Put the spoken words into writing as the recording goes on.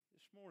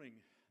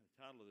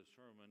title of this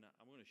sermon,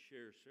 I'm going to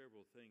share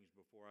several things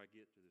before I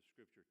get to the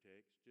scripture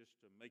text, just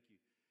to make you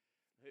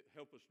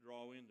help us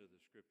draw into the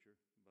scripture.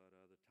 But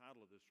the title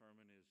of this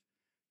sermon is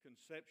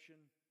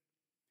Conception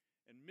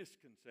and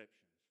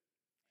Misconceptions.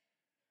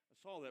 I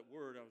saw that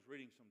word. I was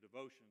reading some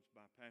devotions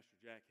by Pastor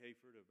Jack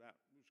Hayford about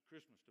it was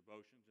Christmas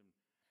devotions and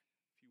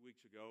a few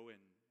weeks ago, and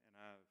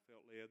I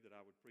felt led that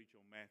I would preach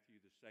on Matthew,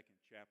 the 2nd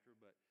chapter.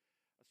 But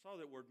I saw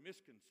that word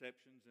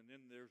misconceptions, and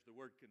then there's the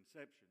word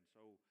conception.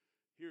 So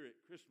here at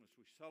Christmas,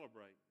 we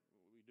celebrate.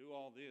 We do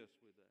all this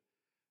with the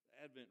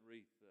Advent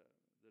wreath,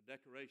 the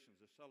decorations,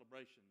 the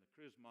celebration, the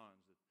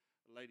chrismons that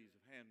the ladies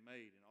have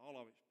handmade, and all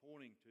of it's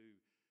pointing to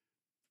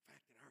the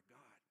fact that our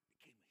God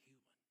became a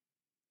human.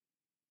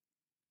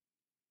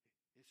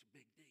 It's a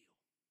big deal.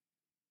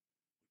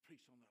 We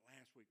preached on that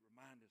last week,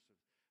 remind us of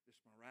this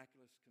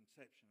miraculous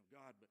conception of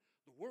God. But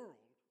the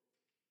world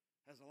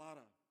has a lot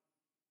of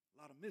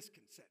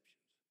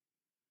misconceptions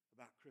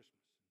about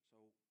Christmas. And so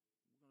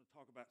we're going to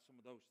talk about some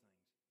of those things.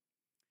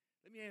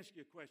 Let me ask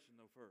you a question,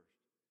 though, first.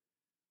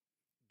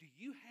 Do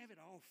you have it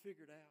all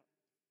figured out?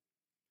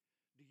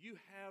 Do you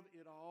have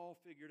it all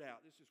figured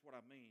out? This is what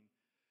I mean.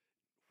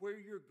 Where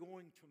you're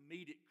going to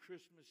meet at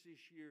Christmas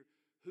this year,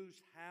 whose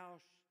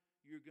house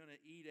you're going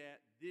to eat at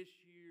this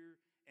year,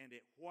 and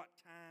at what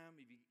time.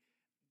 If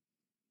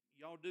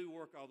y'all do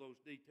work all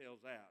those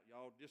details out.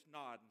 Y'all just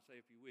nod and say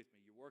if you're with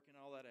me. You're working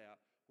all that out.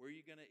 Where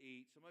you're going to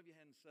eat. Some of you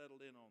hadn't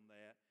settled in on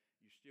that.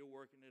 You're still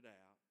working it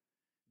out.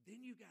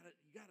 Then you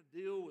got to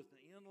deal with the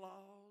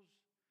in-laws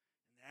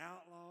and the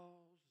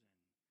outlaws,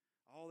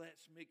 and all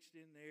that's mixed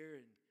in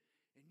there. And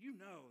you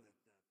know that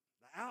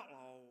the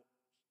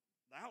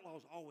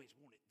outlaws always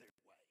want it their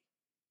way.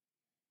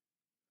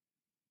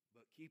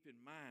 But keep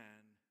in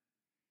mind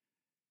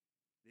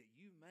that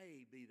you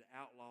may be the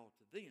outlaw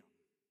to them.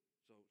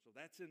 So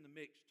that's in the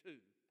mix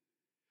too.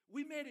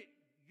 We met at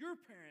your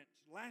parents'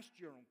 last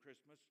year on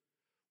Christmas.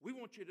 We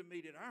want you to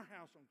meet at our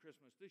house on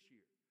Christmas this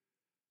year.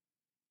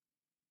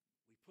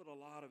 We put a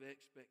lot of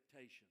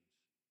expectations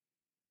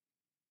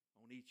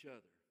on each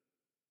other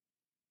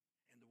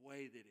and the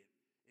way that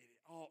it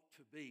ought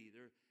to be.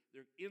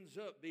 There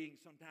ends up being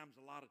sometimes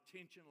a lot of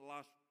tension, a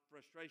lot of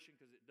frustration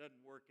because it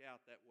doesn't work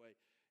out that way.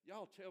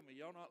 Y'all tell me,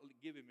 y'all not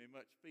giving me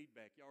much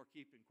feedback. Y'all are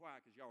keeping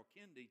quiet because y'all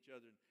kin to each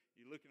other and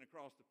you're looking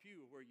across the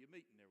pew where you're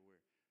meeting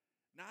everywhere.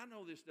 Now, I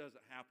know this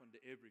doesn't happen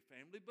to every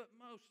family, but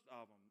most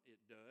of them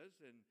it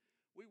does. And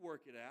we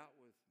work it out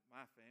with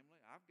my family.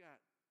 I've got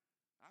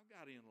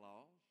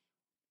in-laws.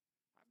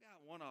 I've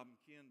got one of them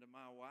kin to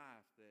my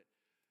wife that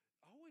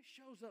always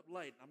shows up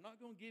late. I'm not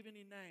going to give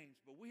any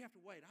names, but we have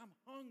to wait. I'm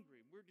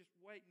hungry. We're just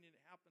waiting, and it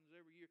happens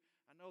every year.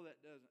 I know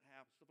that doesn't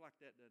happen. Stuff like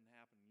that doesn't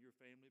happen in your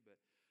family, but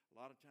a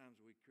lot of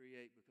times we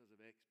create because of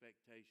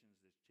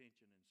expectations, there's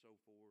tension and so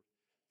forth.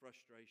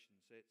 Frustration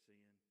sets in.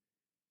 And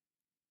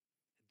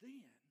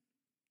then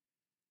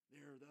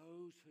there are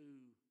those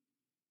who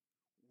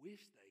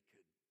wish they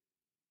could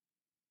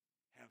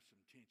have some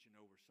tension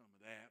over some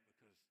of that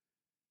because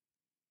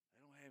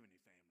they don't have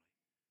any family.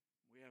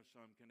 We have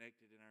some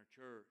connected in our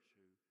church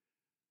who will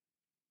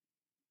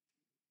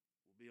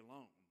be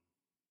alone.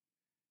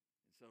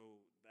 And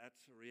so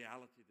that's a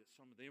reality that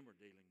some of them are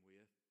dealing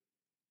with.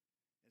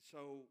 And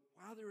so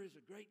while there is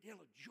a great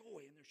deal of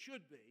joy, and there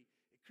should be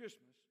at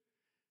Christmas,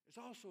 there's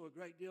also a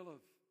great deal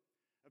of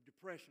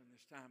depression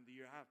this time of the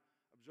year. I've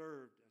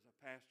observed as I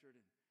pastored,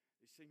 and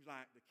it seems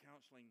like the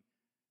counseling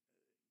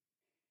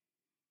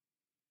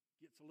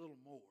gets a little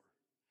more.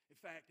 In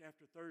fact,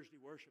 after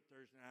worship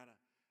Thursday night, a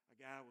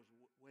guy was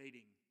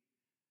waiting.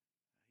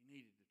 He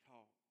needed to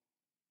talk.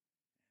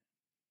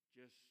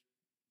 Just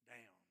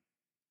down,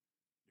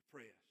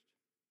 depressed.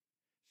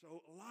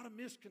 So a lot of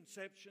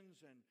misconceptions,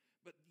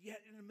 but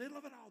yet in the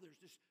middle of it all, there's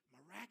this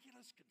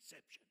miraculous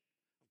conception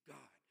of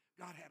God.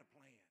 God had a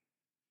plan.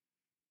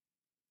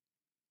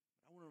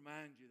 I want to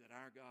remind you that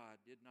our God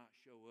did not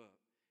show up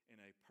in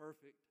a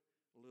perfect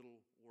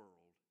little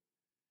world.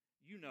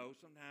 You know,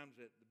 sometimes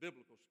at the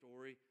biblical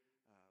story,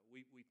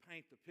 we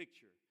paint the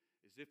picture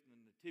as if the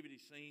nativity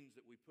scenes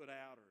that we put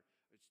out are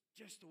it's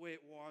just the way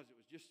it was.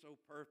 It was just so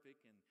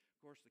perfect. And, of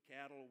course, the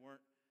cattle weren't,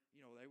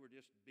 they were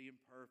just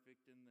being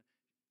perfect. And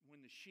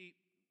when the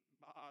sheep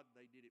bowed,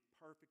 they did it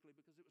perfectly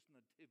because it was a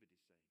nativity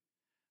scene.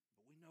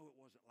 But we know it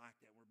wasn't like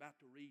that. We're about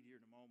to read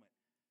here in a moment.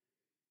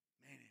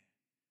 Man,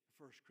 the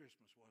first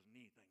Christmas wasn't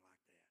anything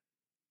like that.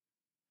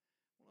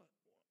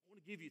 I want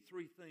to give you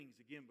three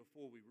things again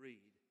before we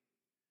read.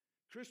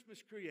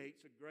 Christmas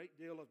creates a great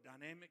deal of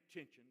dynamic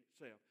tension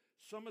itself.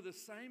 Some of the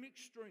same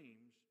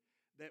extremes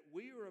that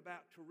we are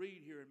about to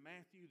read here in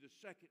Matthew, the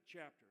 2nd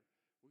chapter.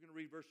 We're going to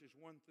read verses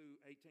 1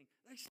 through 18.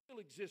 They still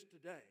exist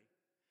today.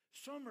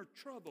 Some are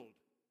troubled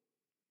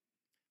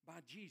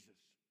by Jesus.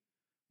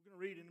 We're going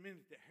to read in a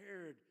minute that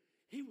Herod,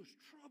 he was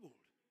troubled.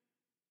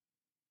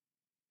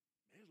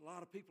 There's a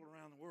lot of people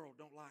around the world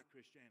don't like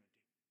Christianity.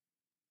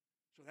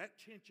 So that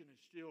tension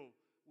is still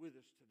with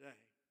us today.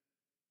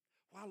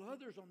 While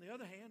others, on the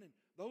other hand, and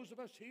those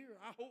of us here,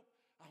 I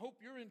hope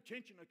your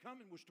intention of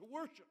coming was to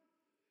worship.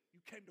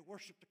 You came to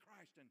worship the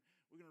Christ. And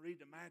we're going to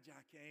read the Magi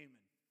came and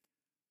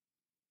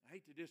I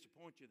hate to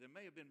disappoint you. There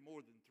may have been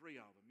more than three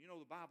of them. You know,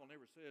 the Bible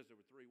never says there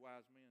were three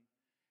wise men.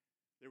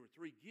 There were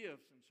three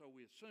gifts, and so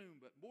we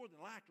assume, but more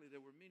than likely there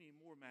were many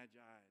more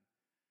magi.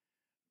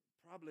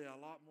 Probably a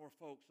lot more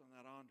folks on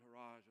that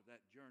entourage of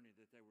that journey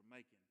that they were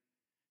making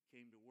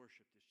came to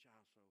worship this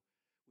child.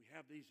 So we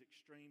have these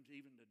extremes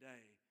even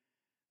today.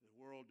 The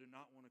world do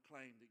not want to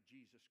claim that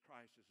Jesus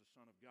Christ is the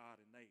Son of God,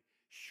 and they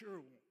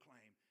sure won't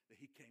claim that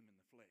He came in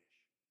the flesh.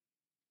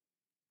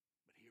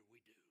 But here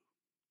we do.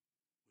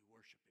 We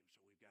worship Him,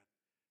 so we've got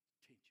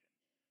tension.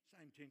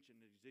 Same tension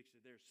that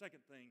existed there.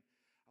 Second thing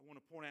I want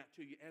to point out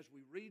to you as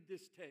we read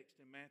this text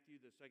in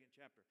Matthew, the 2nd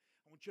chapter,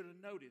 I want you to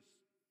notice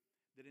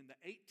that in the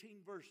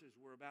 18 verses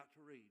we're about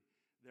to read,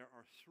 there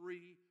are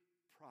 3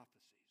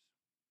 prophecies.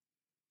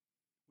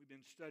 We've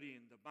been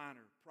studying the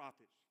minor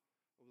prophets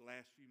over the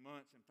last few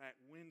months. In fact,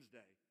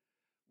 Wednesday,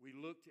 we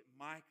looked at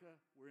Micah.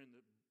 We're in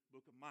the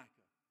book of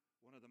Micah,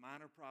 one of the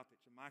minor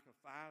prophets. And Micah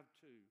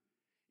 5:2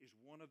 is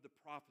one of the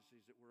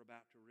prophecies that we're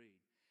about to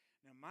read.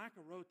 Now,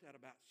 Micah wrote that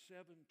about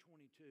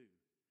 722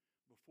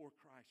 before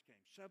Christ came.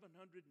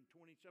 730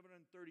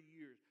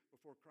 years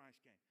before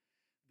Christ came.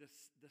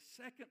 The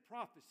second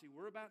prophecy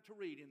we're about to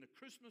read in the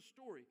Christmas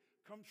story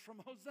comes from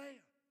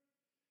Hosea.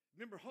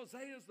 Remember,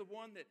 Hosea is the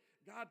one that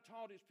God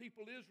taught his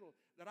people Israel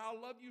that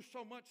I'll love you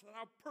so much that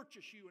I'll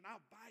purchase you and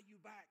I'll buy you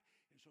back.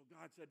 And so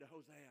God said to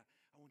Hosea,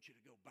 I want you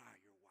to go buy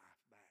your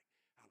wife back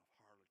out of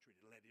harlotry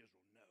to let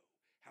Israel know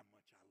how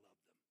much I love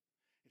them.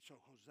 And so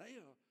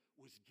Hosea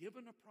was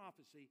given a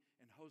prophecy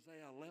in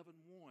Hosea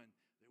 11:1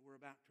 that we're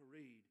about to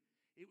read.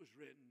 It was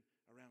written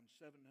around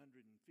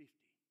 750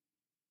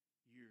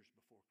 years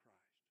before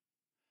Christ.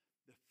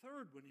 The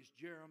third one is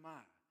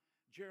Jeremiah.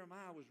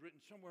 Jeremiah was written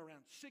somewhere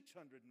around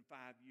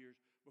 605 years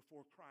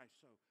before Christ.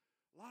 So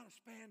a lot of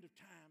span of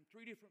time,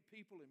 3 different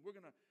people, and we're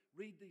going to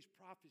read these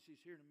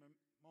prophecies here in a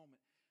moment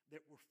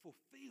that were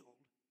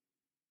fulfilled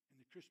in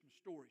the Christmas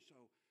story.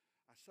 So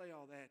I say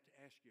all that to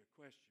ask you a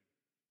question.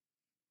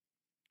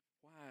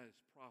 Why is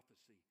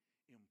prophecy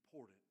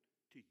important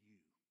to you?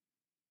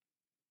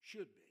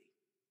 Should be.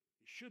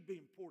 It should be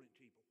important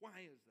to you, but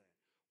why is that?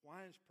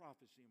 Why is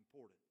prophecy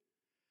important?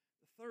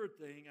 The third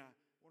thing I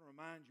want to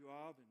remind you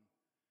of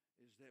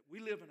is that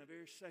we live in a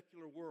very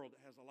secular world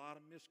that has a lot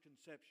of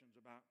misconceptions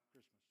about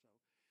Christmas.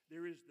 So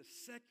there is the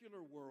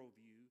secular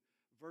worldview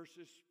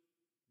versus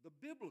the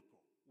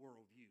biblical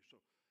worldview. So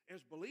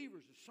as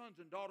believers, as sons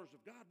and daughters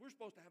of God, we're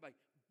supposed to have a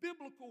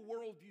biblical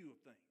worldview of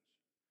things.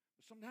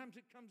 But sometimes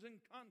it comes in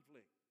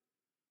conflict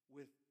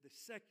with the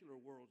secular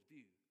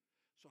worldview.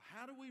 So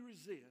how do we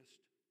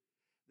resist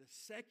the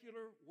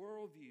secular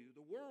worldview,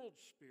 the world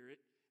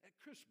spirit at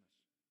Christmas?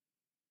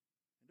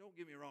 And don't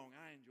get me wrong,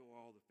 I enjoy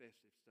all the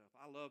festive stuff.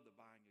 I love the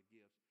buying of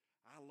gifts.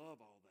 I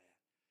love all that.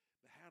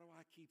 But how do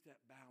I keep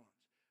that balance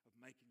of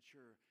making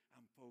sure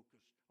I'm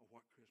focused on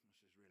what Christmas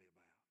is really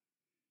about?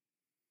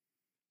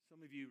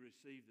 Some of you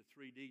receive the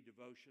 3D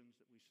devotions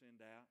that we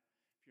send out.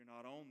 If you're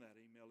not on that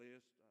email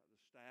list,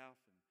 the staff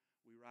and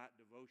we write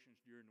devotions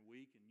during the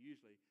week, and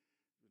usually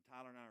when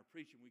Tyler and I are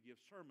preaching, we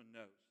give sermon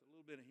notes, a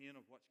little bit of hint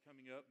of what's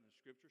coming up in the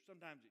Scripture.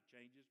 Sometimes it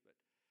changes, but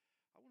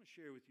I want to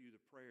share with you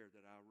the prayer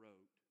that I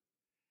wrote.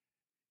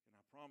 And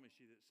I promise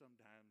you that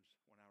sometimes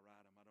when I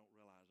write them, I don't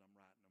realize I'm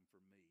writing them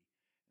for me.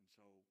 And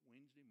so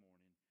Wednesday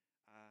morning,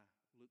 I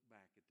look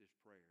back at this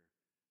prayer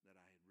that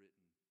I had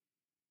written.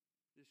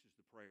 This is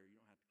the prayer. You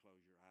don't have to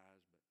close your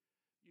eyes, but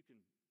you can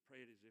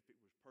pray it as if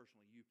it was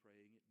personally you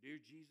praying it.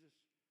 Dear Jesus,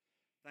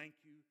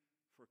 thank you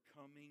for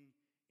coming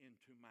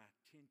into my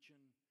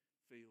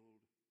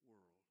tension-filled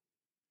world.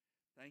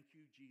 Thank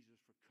you,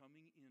 Jesus, for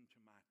coming into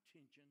my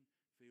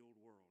tension-filled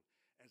world.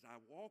 As I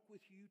walk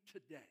with you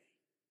today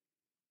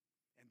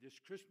and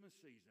this Christmas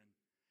season,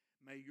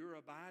 may your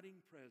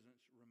abiding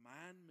presence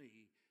remind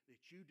me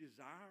that you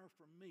desire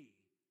for me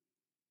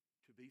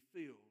to be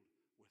filled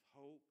with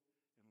hope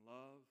and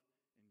love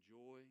and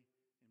joy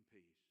and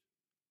peace.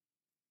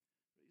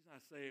 The reason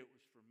I say it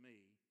was for me,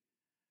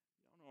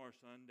 y'all know our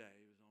son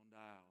Dave is on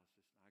dialysis,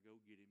 and I go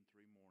get him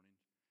 3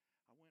 mornings.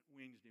 I went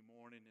Wednesday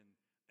morning,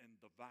 and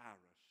the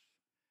virus,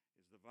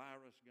 is the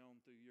virus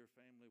gone through your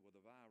family? Well,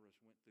 the virus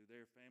went through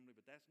their family,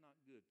 but that's not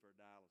good for a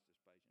dialysis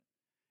patient.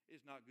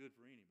 It's not good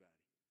for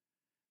anybody.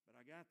 But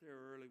I got there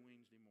early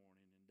Wednesday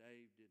morning, and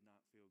Dave did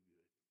not feel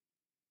good.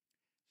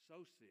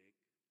 So sick,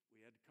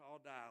 we had to call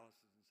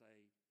dialysis and say,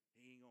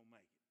 he ain't going to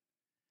make it.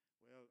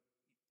 Well,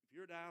 if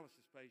you're a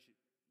dialysis patient,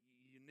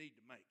 you need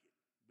to make it.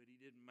 But he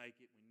didn't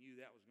make it. We knew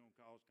that was going to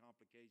cause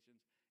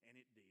complications, and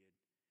it did.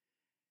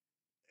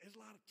 There's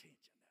a lot of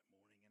tension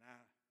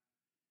that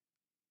morning,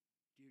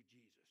 and dear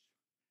Jesus,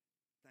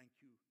 thank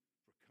you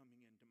for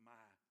coming into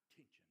my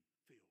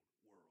tension-filled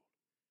world.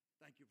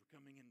 Thank you for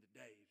coming into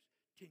Dave's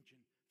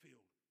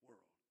tension-filled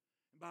world.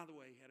 And by the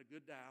way, he had a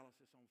good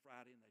dialysis on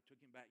Friday, and they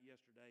took him back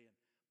yesterday and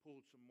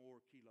pulled some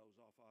more kilos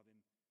off of him.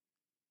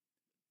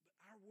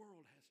 But our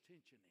world has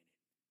tension in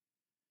it.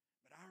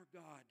 But our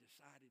God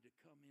decided to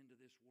come into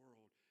this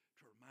world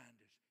to remind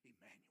us,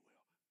 Emmanuel,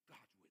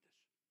 God's with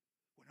us.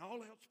 When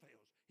all else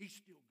fails, He's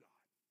still God.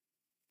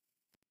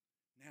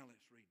 Now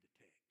let's read the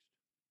text.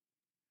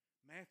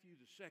 Matthew,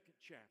 the 2nd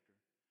chapter,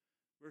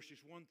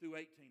 verses 1 through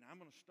 18. I'm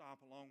going to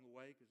stop along the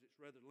way because it's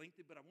rather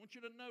lengthy, but I want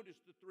you to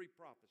notice the three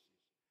prophecies.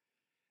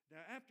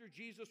 Now, after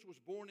Jesus was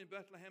born in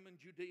Bethlehem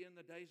in Judea in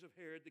the days of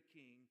Herod the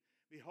king,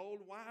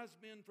 behold, wise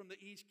men from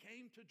the east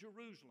came to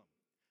Jerusalem.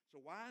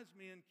 So wise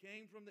men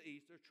came from the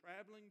east. They're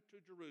traveling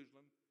to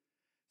Jerusalem,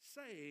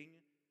 saying,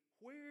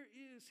 where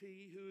is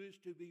he who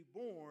is to be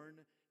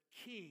born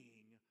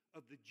King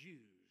of the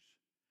Jews?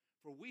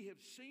 For we have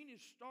seen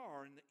his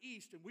star in the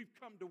east, and we've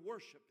come to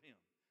worship him.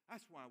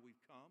 That's why we've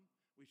come.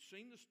 We've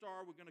seen the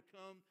star. We're going to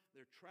come.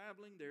 They're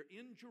traveling. They're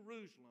in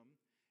Jerusalem.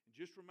 And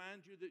just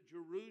remind you that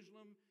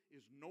Jerusalem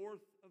is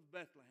north of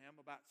Bethlehem,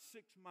 about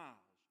 6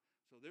 miles.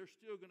 So they're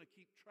still going to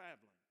keep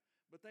traveling.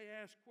 But they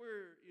ask,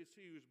 where is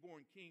he who was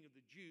born King of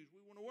the Jews?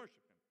 We want to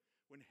worship him.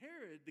 When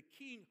Herod the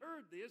king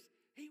heard this,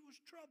 he was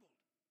troubled.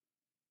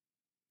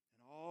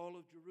 And all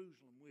of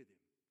Jerusalem with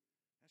him.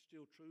 That's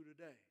still true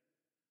today.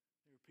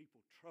 There are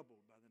people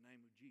troubled by the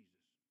name of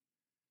Jesus.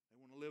 They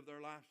want to live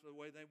their lives the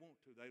way they want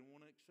to. They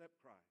want to accept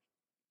Christ.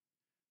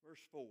 Verse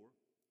 4,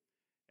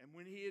 and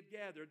when he had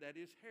gathered, that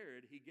is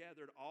Herod, he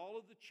gathered all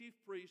of the chief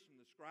priests and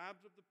the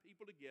scribes of the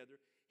people together.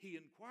 He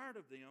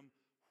inquired of them,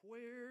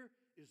 where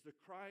is the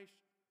Christ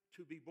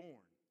to be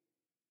born?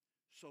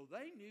 So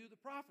they knew the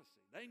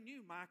prophecy. They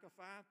knew Micah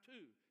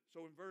 5:2.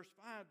 So in verse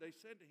 5, they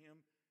said to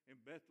him,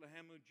 in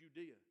Bethlehem of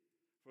Judea,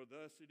 for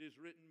thus it is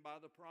written by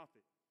the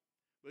prophet,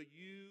 but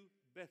you,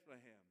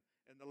 Bethlehem,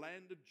 and the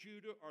land of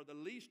Judah are the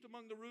least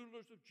among the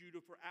rulers of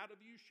Judah, for out of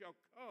you shall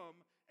come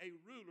a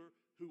ruler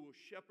who will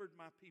shepherd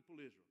my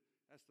people Israel.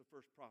 That's the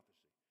first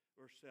prophecy.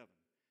 Verse 7.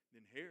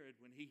 Then Herod,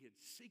 when he had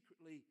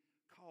secretly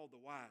called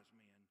the wise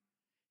men,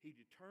 he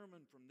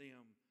determined from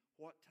them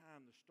what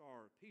time the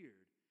star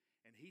appeared.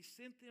 And he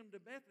sent them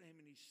to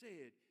Bethlehem, and he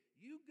said,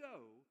 you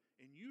go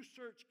and you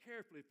search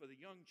carefully for the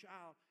young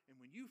child, and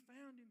when you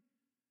found him,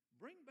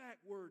 bring back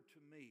word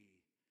to me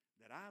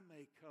that I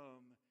may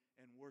come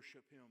and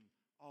worship him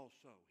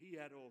also. He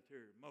had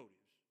ulterior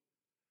motives.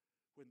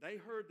 When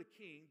they heard the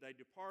king, they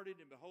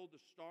departed, and behold,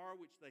 the star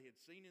which they had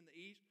seen in the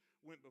east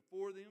went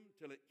before them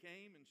till it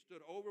came and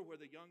stood over where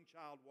the young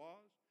child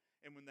was.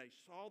 And when they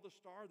saw the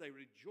star, they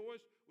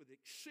rejoiced with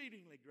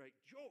exceedingly great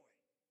joy.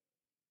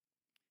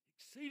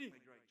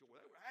 Exceedingly great joy.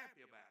 They were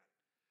happy about it.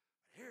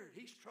 But Herod,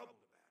 he's troubled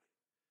about it.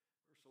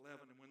 Verse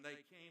 11, and when they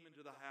came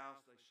into the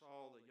house, they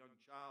saw the young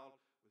child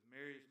with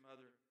Mary his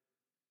mother.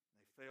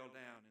 They fell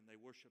down and they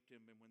worshiped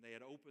him. And when they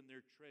had opened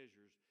their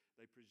treasures,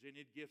 they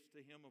presented gifts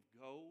to him of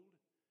gold,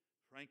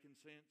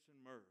 frankincense, and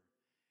myrrh.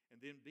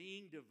 And then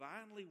being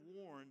divinely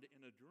warned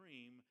in a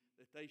dream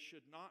that they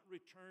should not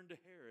return to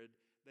Herod,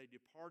 they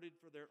departed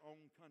for their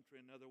own country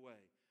another way.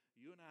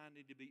 You and I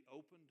need to be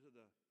open to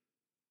the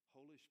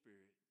Holy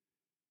Spirit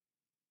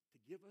to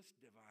give us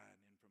divine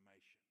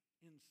information,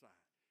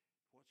 insight,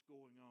 what's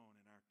going on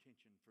in our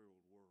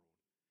tension-filled world.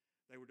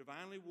 They were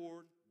divinely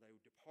warned. They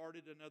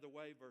departed another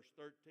way. Verse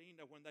 13,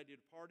 now when they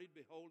departed,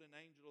 behold, an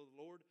angel of the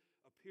Lord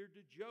appeared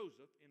to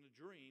Joseph in a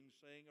dream,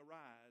 saying,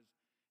 arise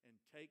and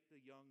take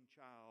the young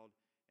child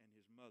and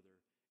his mother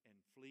and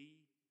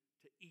flee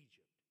to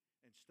Egypt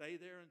and stay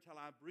there until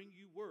I bring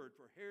you word,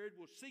 for Herod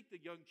will seek the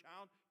young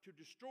child to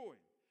destroy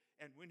him.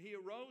 And when he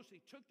arose,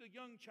 he took the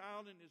young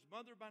child and his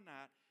mother by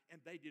night, and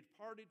they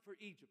departed for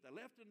Egypt. They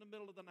left in the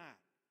middle of the night.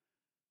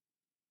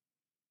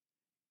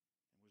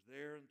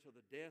 There until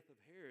the death of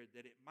Herod,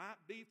 that it might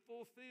be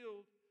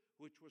fulfilled,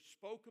 which was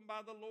spoken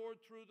by the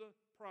Lord through the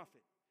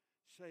prophet,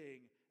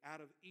 saying,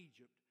 out of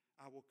Egypt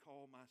I will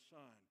call my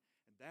son.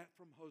 And that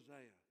from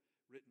Hosea,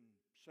 written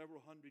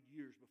several hundred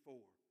years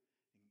before.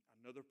 And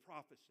another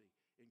prophecy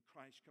in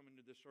Christ coming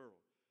to this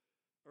earth.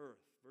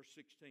 Verse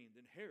 16,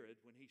 then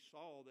Herod, when he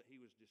saw that he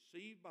was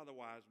deceived by the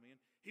wise men,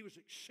 he was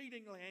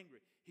exceedingly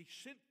angry. He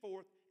sent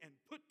forth and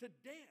put to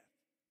death.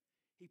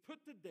 He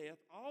put to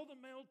death all the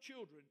male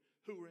children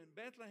who were in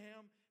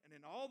Bethlehem and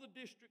in all the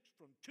districts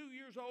from 2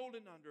 years old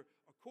and under,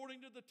 according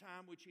to the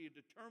time which he had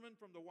determined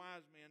from the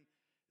wise men.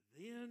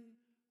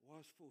 Then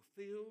was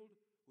fulfilled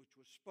which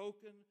was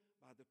spoken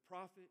by the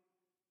prophet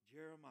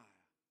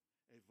Jeremiah.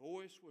 A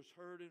voice was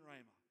heard in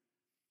Ramah,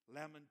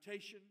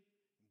 lamentation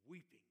and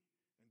weeping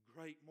and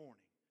great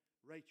mourning.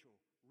 Rachel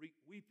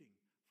weeping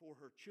for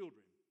her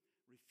children,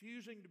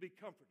 refusing to be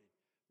comforted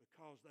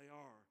because they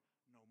are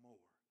no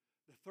more.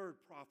 The third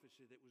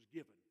prophecy that was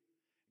given.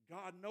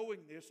 God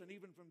knowing this, and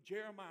even from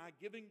Jeremiah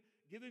giving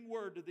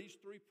word to these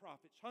three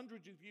prophets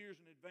hundreds of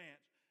years in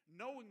advance,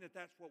 knowing that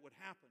that's what would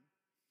happen.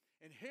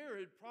 And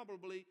Herod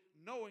probably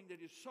knowing that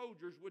his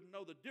soldiers wouldn't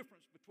know the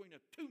difference between a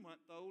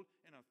 2-month-old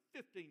and a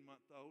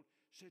 15-month-old,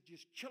 said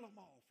just kill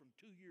them all from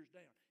 2 years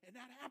down. And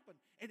that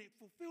happened, and it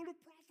fulfilled a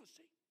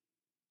prophecy.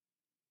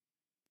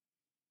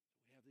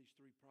 So we have these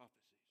three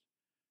prophecies.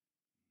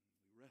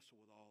 We wrestle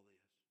with all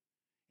this.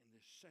 In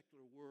this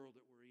secular world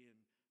that we're in,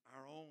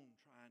 our own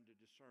trying to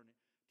discern it,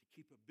 to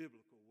keep a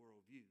biblical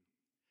worldview.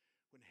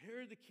 When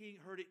Herod the king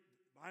heard it,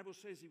 the Bible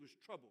says he was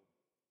troubled.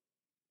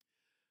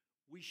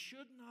 We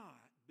should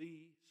not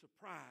be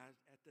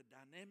surprised at the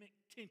dynamic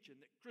tension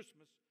that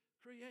Christmas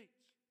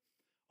creates.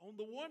 On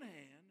the one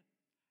hand,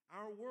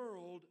 Our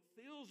world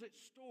fills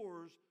its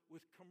stores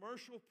with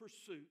commercial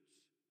pursuits,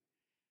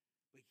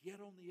 but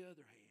yet on the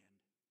other hand,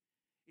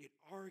 it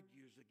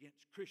argues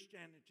against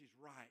Christianity's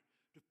right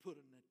to put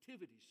a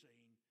nativity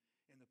scene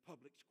in the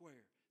public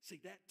square.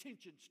 See, that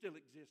tension still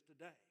exists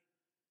today.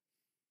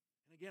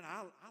 And again,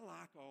 I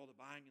like all the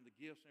buying and the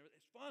gifts and everything.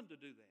 It's fun to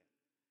do that.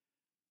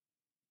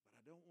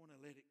 But I don't want to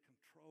let it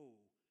control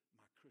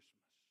my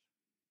Christmas.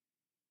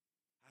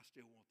 I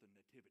still want the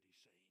nativity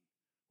scene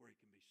where it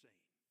can be seen.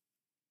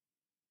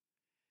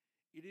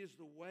 It is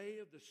the way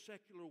of the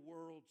secular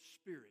world's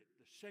spirit,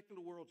 the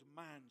secular world's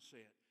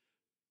mindset,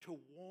 to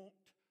want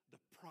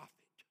the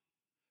profit,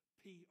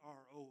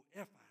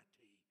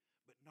 P-R-O-F-I-T,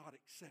 but not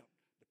accept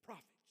the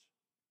profits.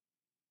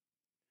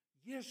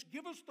 Yes,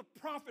 give us the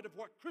profit of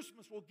what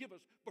Christmas will give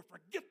us, but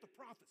forget the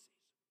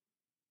prophecies.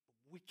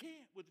 But we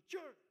can't with the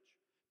church.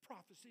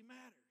 Prophecy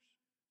matters.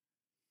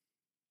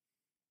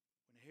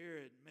 When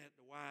Herod met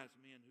the wise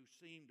men who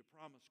seemed to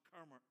promise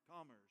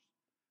commerce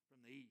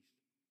from the east,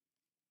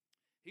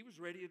 he was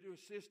ready to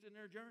assist in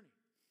their journey.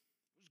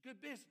 It was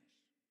good business.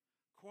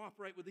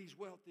 Cooperate with these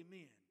wealthy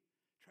men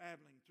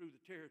traveling through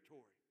the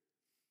territory.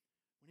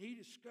 When he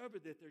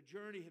discovered that their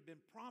journey had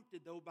been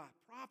prompted, though, by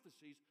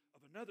prophecies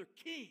of another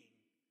king,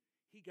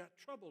 he got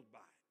troubled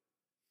by it.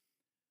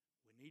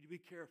 We need to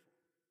be careful.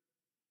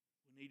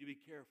 We need to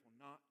be careful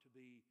not to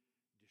be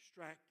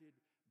distracted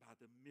by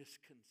the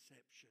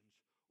misconceptions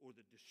or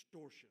the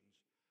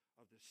distortions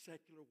of the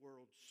secular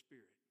world's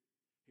spirit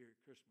here at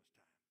Christmas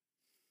time.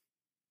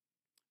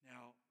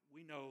 Now,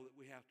 we know that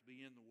we have to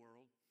be in the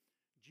world.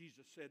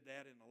 Jesus said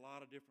that in a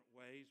lot of different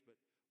ways, but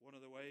one of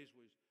the ways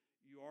was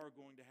you are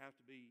going to have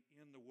to be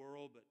in the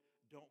world, but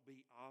don't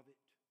be of it.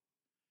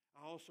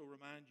 I also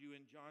remind you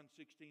in John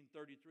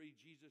 16:33,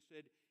 Jesus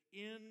said,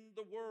 in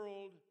the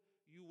world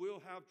you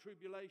will have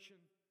tribulation,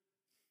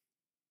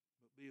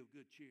 but be of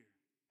good cheer.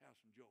 Have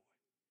some joy.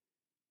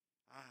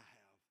 I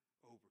have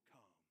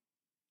overcome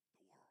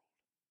the world.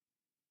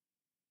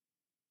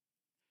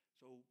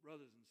 So,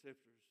 brothers and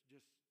sisters,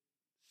 just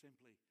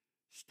simply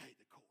stay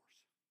the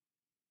course.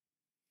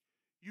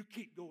 You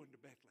keep going to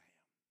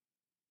Bethlehem.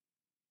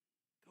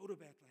 Go to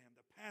Bethlehem.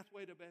 The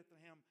pathway to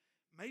Bethlehem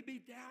may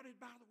be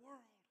doubted by the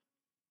world,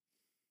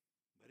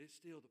 but it's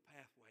still the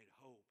pathway to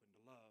hope and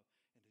to love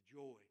and to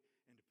joy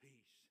and to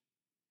peace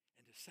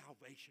and to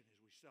salvation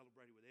as we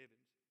celebrated with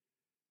Evans.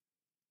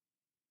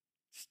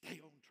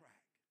 Stay on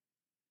track.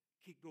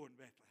 Keep going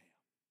to Bethlehem.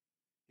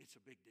 It's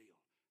a big deal.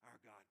 Our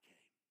God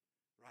came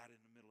right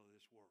in the middle of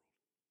this world.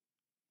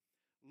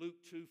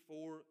 Luke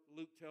 2:4,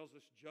 Luke tells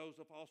us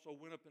Joseph also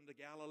went up into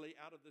Galilee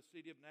out of the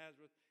city of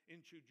Nazareth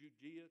into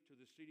Judea to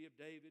the city of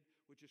David,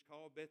 which is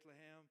called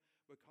Bethlehem,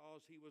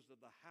 because he was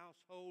of the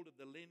household of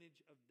the lineage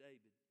of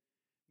David.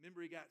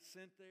 Remember, he got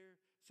sent there.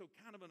 So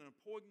kind of an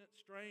poignant,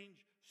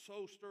 strange,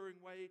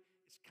 soul-stirring way.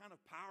 It's kind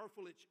of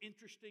powerful. It's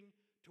interesting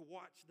to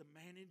watch the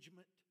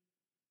management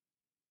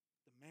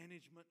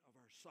of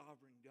our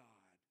sovereign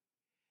God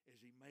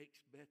as he makes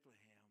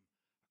Bethlehem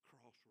a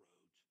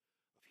crossroads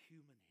of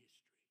human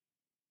history.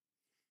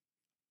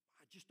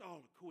 Just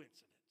all a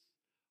coincidence.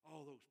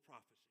 All those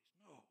prophecies.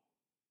 No.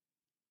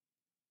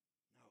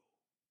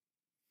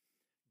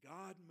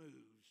 God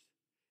moves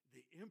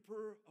the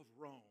emperor of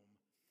Rome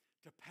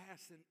to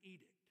pass an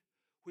edict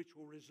which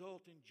will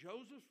result in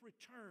Joseph's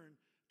return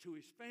to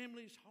his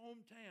family's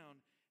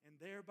hometown, and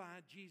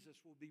thereby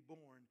Jesus will be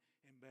born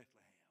in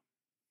Bethlehem.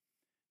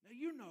 Now,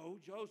 you know,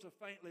 Joseph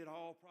faintly at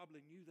all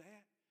probably knew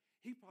that.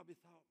 He probably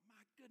thought,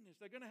 my goodness,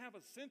 they're going to have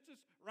a census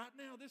right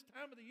now this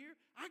time of the year.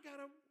 I got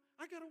a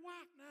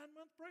wife 9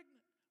 months pregnant.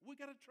 We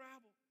got to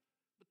travel.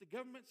 But the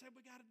government said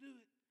we got to do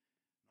it.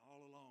 And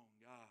all along,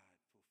 God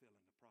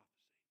fulfilling the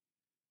prophecy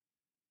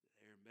that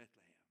there in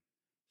Bethlehem,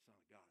 the Son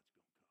of God's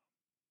going to come.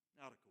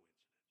 Not a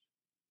coincidence.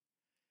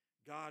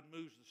 God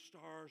moves the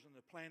stars and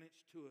the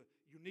planets to a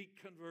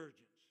unique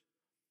convergence,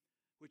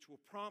 which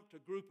will prompt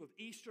a group of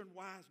Eastern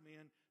wise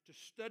men to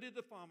study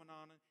the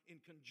phenomenon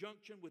in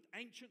conjunction with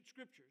ancient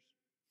scriptures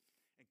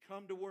and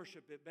come to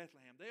worship at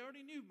Bethlehem. They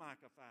already knew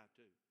Micah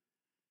 5:2.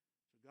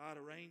 So God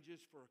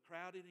arranges for a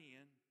crowded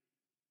inn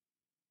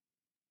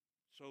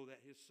so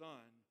that his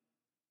son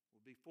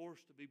will be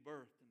forced to be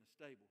birthed in a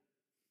stable,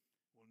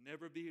 will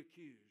never be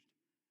accused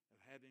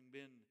of having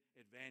been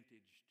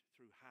advantaged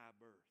through high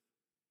birth.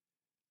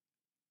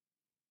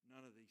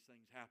 None of these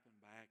things happen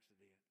by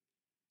accident.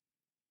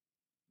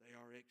 They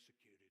are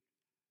executed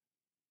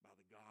by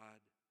the God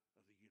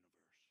of the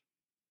universe,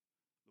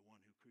 the one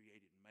who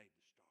created and made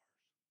the stars.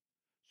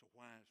 So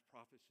why is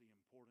prophecy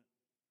important?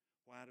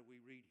 Why do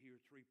we read here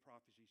 3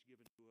 prophecies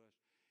given to us?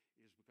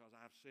 Is because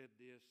I've said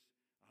this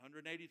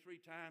 183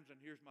 times,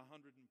 and here's my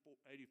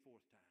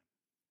 184th time.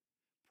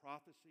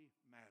 Prophecy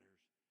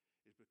matters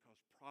is because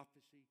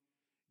prophecy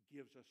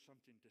gives us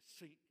something to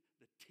sink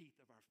the teeth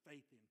of our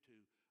faith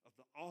into, of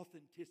the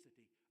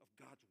authenticity of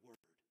God's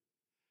Word,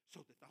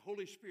 so that the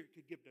Holy Spirit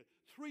could give to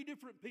 3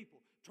 different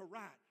people to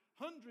write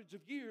hundreds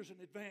of years in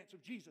advance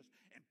of Jesus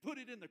and put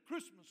it in the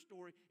Christmas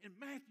story in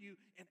Matthew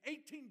in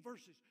 18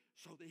 verses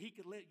so that he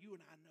could let you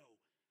and I know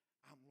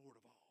I'm Lord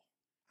of all.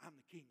 I'm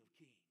the King of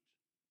Kings.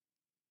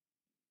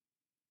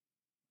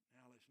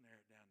 Now let's narrow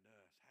it down to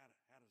us. How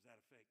does that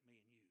affect me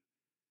and you?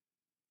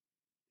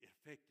 It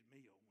affected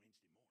me on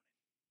Wednesday morning.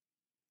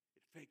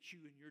 It affects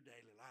you in your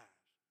daily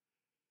lives.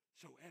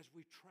 So as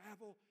we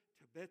travel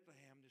to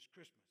Bethlehem this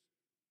Christmas,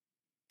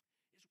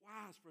 it's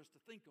wise for us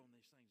to think on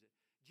these things. That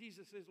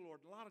Jesus is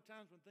Lord. And a lot of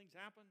times when things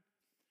happen,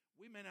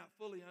 we may not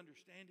fully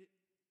understand it,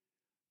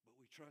 but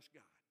we trust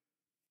God.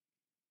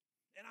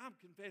 And I'm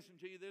confessing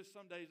to you this,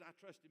 some days I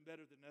trust Him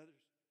better than others.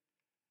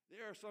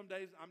 There are some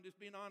days, I'm just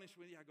being honest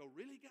with you, I go,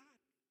 really, God?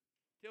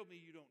 Tell me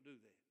you don't do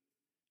that.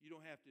 You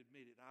don't have to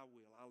admit it. I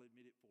will. I'll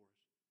admit it for us.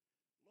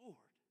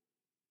 Lord.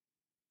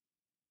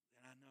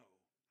 Then I know.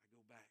 I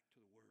go back to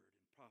the Word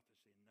and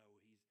prophecy and know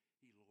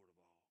He's Lord of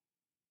all.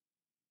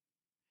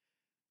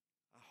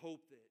 I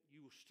hope that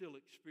you will still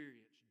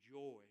experience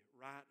joy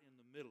right in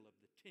the middle of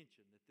the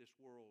tension that this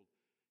world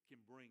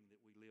can bring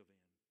that we live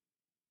in.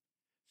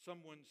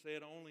 Someone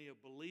said only a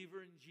believer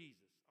in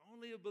Jesus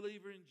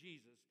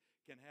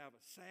can have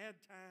a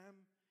sad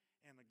time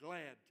and a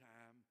glad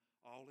time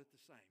all at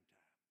the same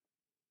time.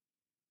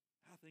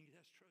 I think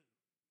that's true.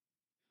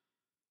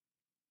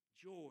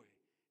 Joy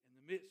in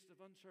the midst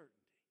of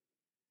uncertainty,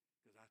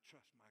 because I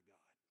trust my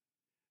God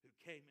who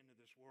came into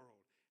this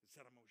world and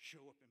said, I'm going to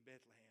show up in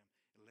Bethlehem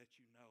and let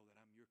you know that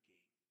I'm your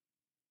King.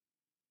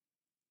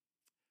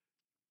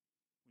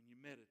 When you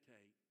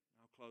meditate,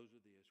 I'll close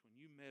with this, when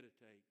you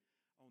meditate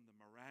on the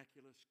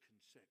miraculous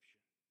conception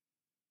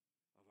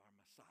of our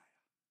Messiah,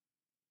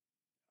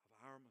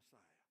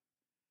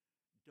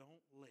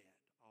 don't let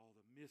all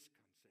the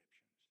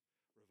misconceptions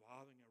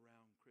revolving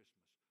around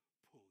Christmas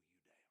pull you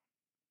down.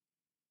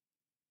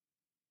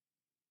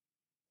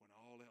 When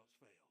all else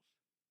fails,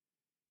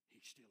 He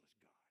still is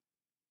God.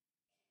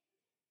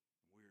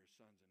 And we're His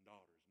sons and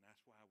daughters, and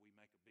that's why we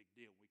make a big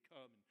deal. We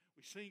come and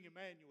we sing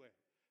Emmanuel.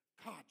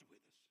 God's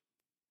with us.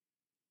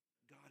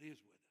 God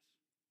is with us.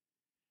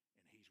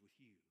 And He's with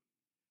you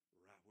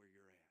right where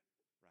you're at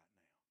right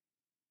now.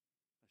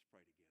 Let's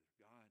pray together.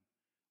 God,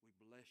 we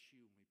bless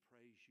you and we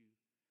praise you.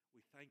 We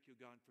thank you,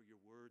 God, for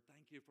your word.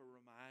 Thank you for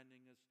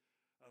reminding us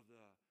of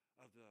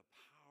the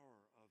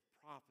power of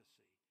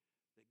prophecy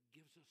that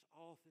gives us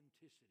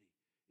authenticity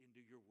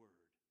into your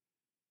word.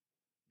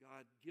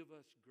 God, give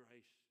us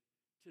grace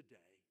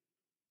today.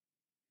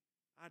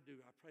 I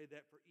do. I pray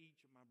that for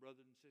each of my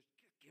brothers and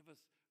sisters. Give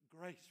us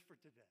grace for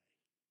today.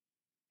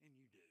 And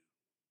you do.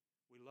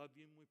 We love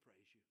you and we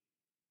praise you.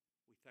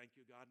 We thank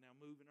you, God. Now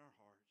move in our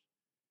hearts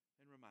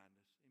and remind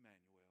us,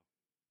 Emmanuel,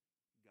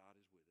 God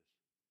is with us.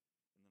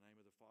 In the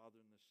name of the Father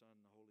and the Son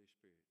and the Holy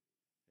Spirit,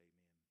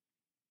 amen.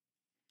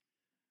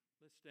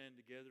 Let's stand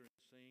together and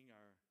sing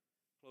our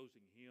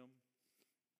closing hymn.